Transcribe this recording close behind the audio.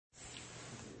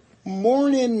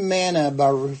Morning Manna by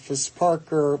Rufus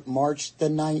Parker, March the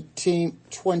 19th,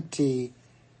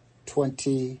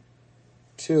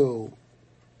 2022.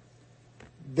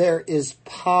 There is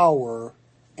power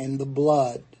in the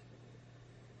blood.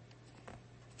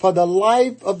 For the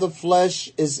life of the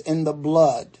flesh is in the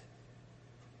blood,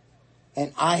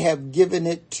 and I have given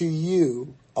it to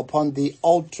you upon the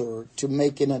altar to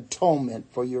make an atonement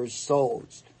for your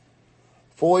souls.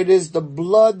 For it is the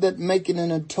blood that maketh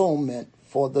an atonement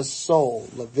for the soul.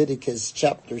 Leviticus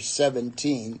chapter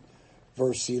 17,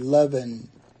 verse 11.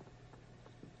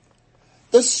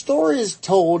 The story is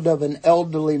told of an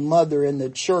elderly mother in the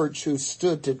church who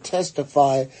stood to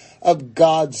testify of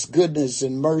God's goodness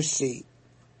and mercy.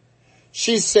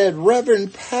 She said,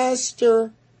 "Reverend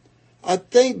Pastor, I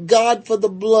thank God for the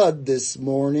blood this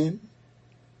morning.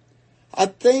 I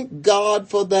thank God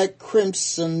for that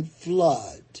crimson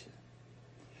flood.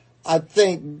 I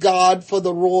thank God for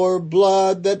the royal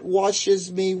blood that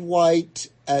washes me white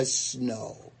as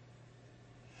snow.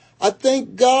 I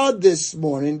thank God this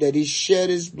morning that he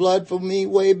shed his blood for me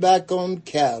way back on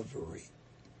Calvary.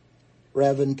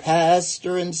 Reverend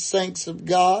Pastor and saints of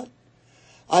God,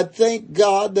 I thank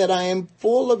God that I am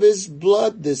full of his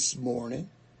blood this morning.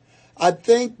 I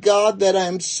thank God that I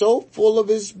am so full of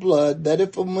his blood that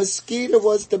if a mosquito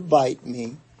was to bite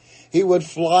me, he would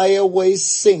fly away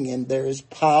singing, there is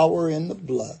power in the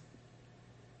blood."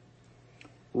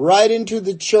 Right into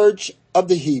the church of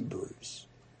the Hebrews,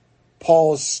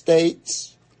 Paul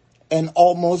states, "And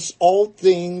almost all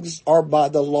things are by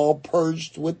the law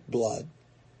purged with blood,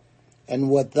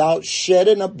 and without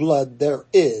shedding of blood there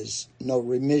is no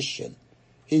remission."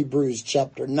 Hebrews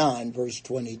chapter 9, verse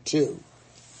 22.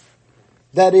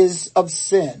 That is, of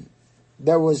sin.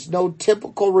 There was no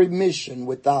typical remission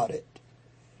without it.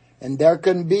 And there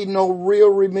can be no real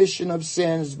remission of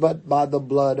sins but by the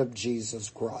blood of Jesus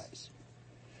Christ.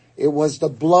 It was the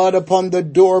blood upon the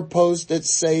doorpost that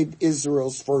saved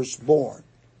Israel's firstborn.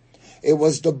 It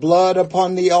was the blood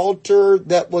upon the altar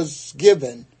that was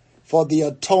given for the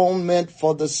atonement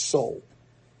for the soul.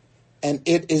 And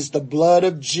it is the blood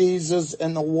of Jesus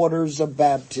and the waters of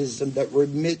baptism that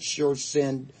remits your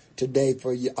sin today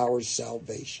for our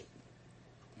salvation.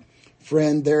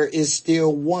 Friend, there is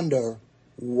still wonder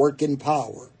working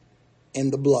power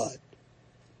in the blood.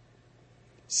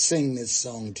 Sing this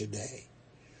song today.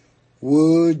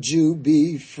 Would you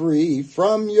be free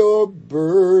from your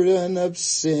burden of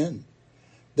sin?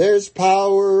 There's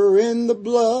power in the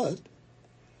blood.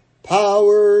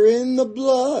 Power in the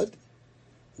blood.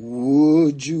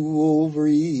 Would you over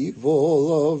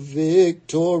evil a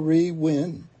victory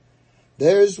win?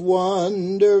 There's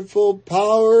wonderful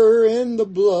power in the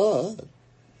blood.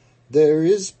 There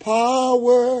is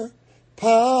power,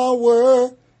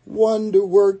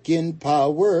 wonder-working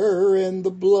power in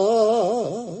the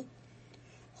blood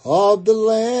of the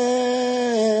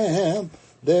Lamb.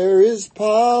 There is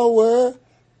power,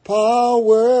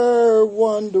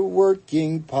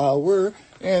 wonder-working power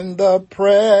in the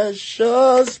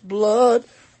precious blood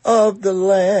of the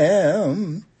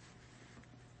Lamb.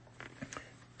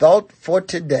 Thought for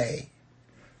today,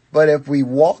 but if we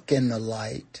walk in the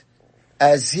light,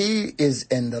 as he is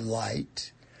in the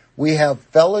light, we have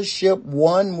fellowship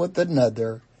one with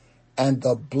another, and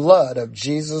the blood of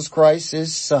Jesus Christ,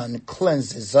 his Son,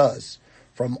 cleanses us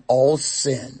from all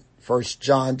sin. 1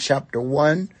 John chapter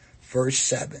 1, verse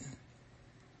 7.